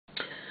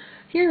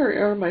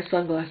Here are my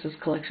sunglasses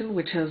collection,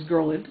 which has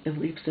grown in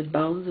leaps and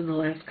bounds in the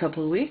last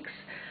couple of weeks.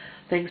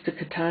 Thanks to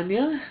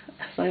Catania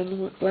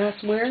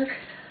Sunglasses,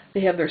 they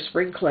have their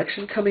spring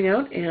collection coming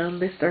out,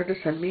 and they started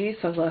to send me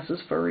sunglasses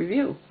for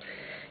review.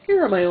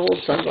 Here are my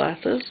old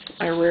sunglasses.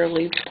 I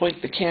rarely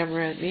point the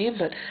camera at me,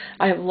 but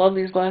I have loved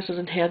these glasses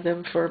and had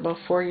them for about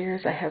 4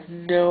 years. I have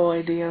no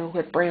idea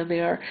what brand they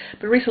are,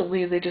 but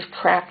recently they just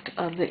cracked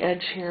on the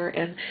edge here,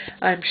 and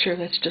I'm sure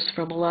that's just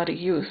from a lot of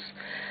use.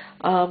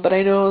 But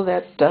I know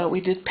that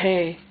we did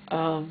pay,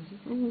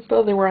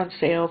 well, they were on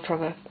sale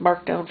from a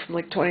markdown from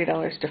like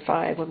 $20 to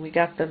 $5 when we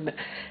got them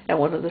at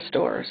one of the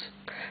stores.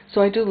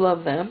 So I do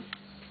love them.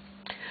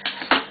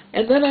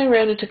 And then I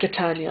ran into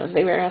Catania, and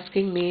they were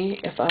asking me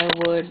if I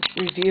would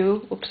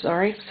review,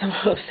 some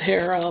of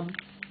their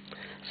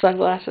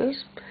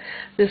sunglasses.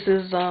 This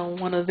is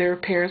one of their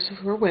pairs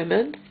for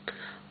women.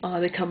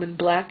 They come in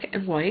black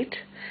and white,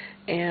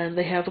 and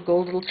they have a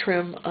gold little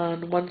trim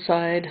on one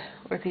side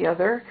or the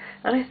other.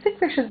 And I think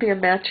there should be a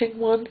matching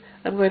one.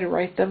 I'm going to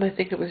write them. I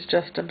think it was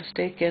just a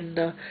mistake in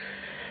their,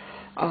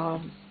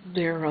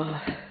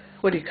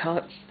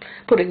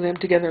 putting them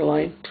together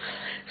line.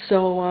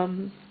 So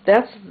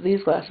that's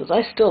these glasses.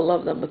 I still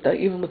love them,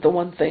 even with the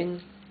one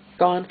thing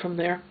gone from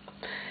there.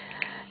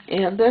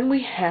 And then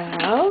we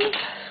have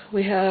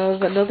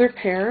another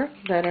pair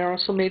that are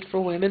also made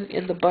for women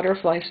in the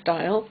butterfly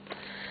style,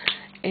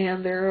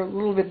 and they're a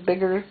little bit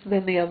bigger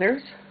than the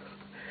others.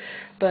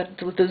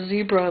 But with the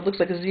zebra, it looks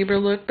like a zebra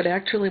look, but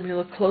actually when you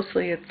look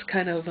closely, it's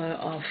kind of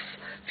a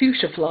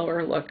fuchsia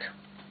flower look.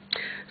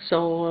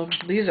 So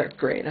these are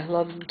great. I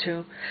love them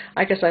too.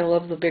 I guess I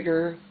love the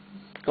bigger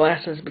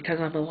glasses because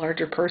I'm a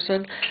larger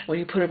person. When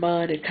you put them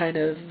on, it kind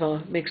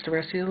of makes the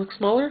rest of you look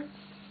smaller.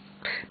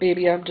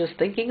 Maybe I'm just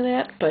thinking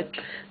that, but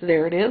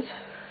there it is.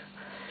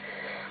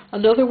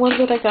 Another one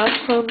that I got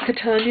from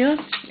Catania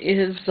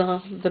is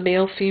the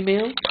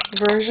male-female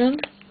version,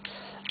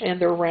 and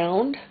they're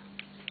round.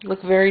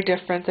 Look very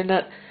different. They're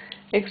not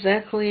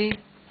exactly,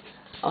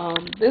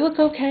 they look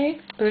okay.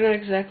 They're not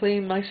exactly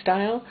my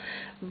style,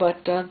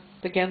 but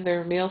again,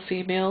 they're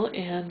male-female,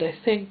 and I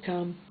think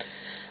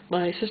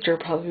my sister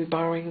will probably be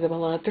borrowing them a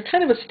lot. They're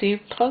kind of a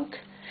steampunk,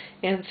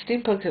 and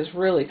steampunk is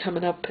really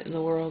coming up in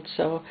the world,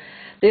 so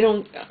they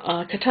don't,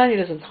 Catania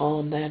doesn't call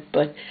them that,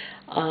 but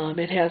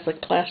it has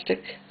like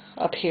plastic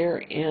up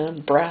here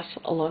and brass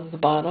along the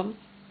bottom,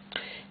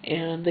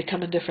 and they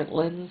come in different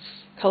lens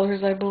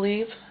colors, I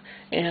believe,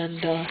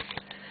 and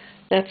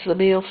that's the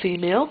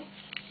male-female.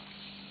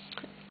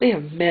 They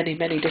have many,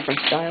 many different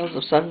styles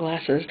of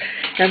sunglasses,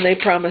 and they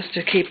promise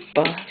to keep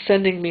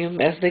sending me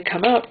them as they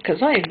come out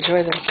because I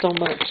enjoy them so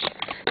much.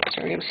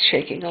 Sorry, I'm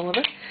shaking all of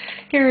it.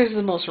 Here is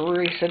the most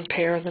recent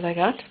pair that I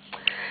got.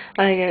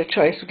 I had a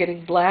choice of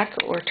getting black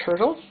or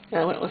turtle.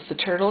 I went with the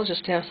turtle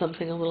just to have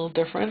something a little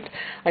different.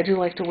 I do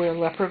like to wear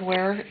leopard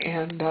wear,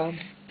 and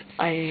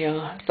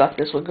I thought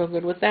this would go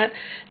good with that.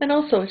 And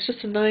also, it's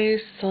just a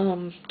nice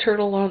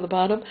turtle on the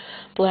bottom,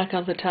 black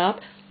on the top,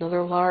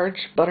 another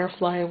large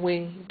butterfly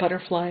wing,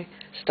 butterfly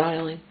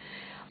styling.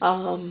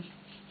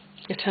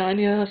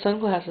 Catania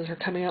Sunglasses are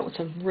coming out with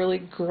some really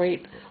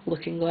great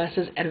looking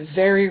glasses at a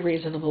very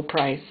reasonable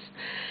price.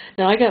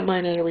 Now, I got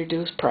mine at a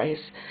reduced price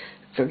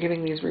for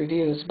giving these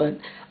reviews, but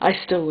I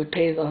still would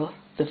pay the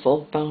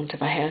full amount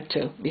if I had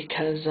to,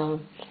 because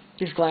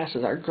these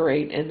glasses are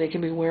great, and they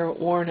can be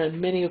worn on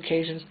many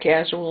occasions,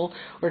 casual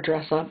or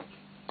dress up.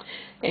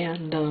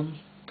 And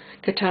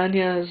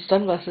Catania's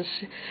sunglasses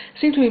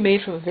seem to be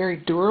made from a very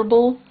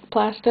durable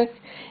plastic,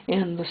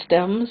 and the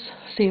stems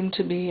seem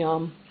to be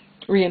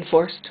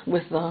reinforced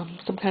with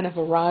some kind of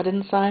a rod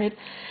inside.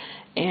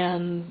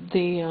 And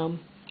the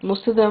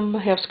most of them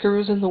have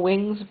screws in the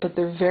wings, but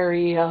they're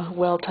very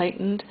well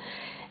tightened.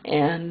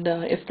 And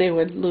if they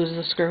would lose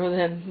the screw,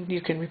 then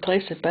you can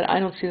replace it. But I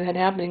don't see that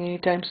happening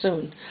anytime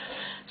soon.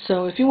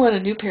 So if you want a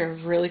new pair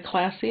of really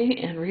classy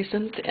and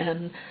recent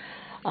and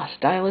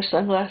stylish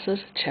sunglasses,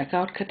 check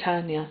out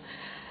Catania.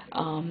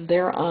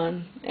 They're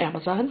on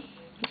Amazon.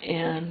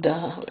 And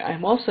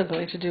I'm also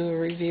going to do a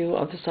review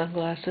of the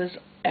sunglasses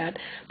at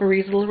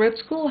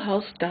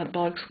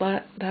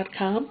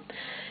marieslittleredschoolhouse.blogspot.com.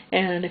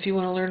 And if you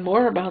want to learn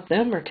more about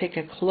them or take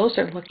a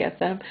closer look at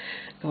them,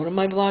 go to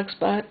my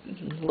blogspot,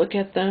 look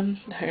at them,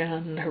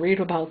 and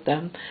read about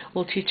them.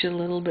 We'll teach you a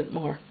little bit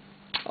more.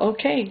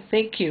 Okay,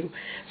 thank you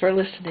for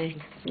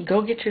listening.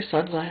 Go get your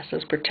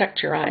sunglasses.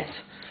 Protect your eyes.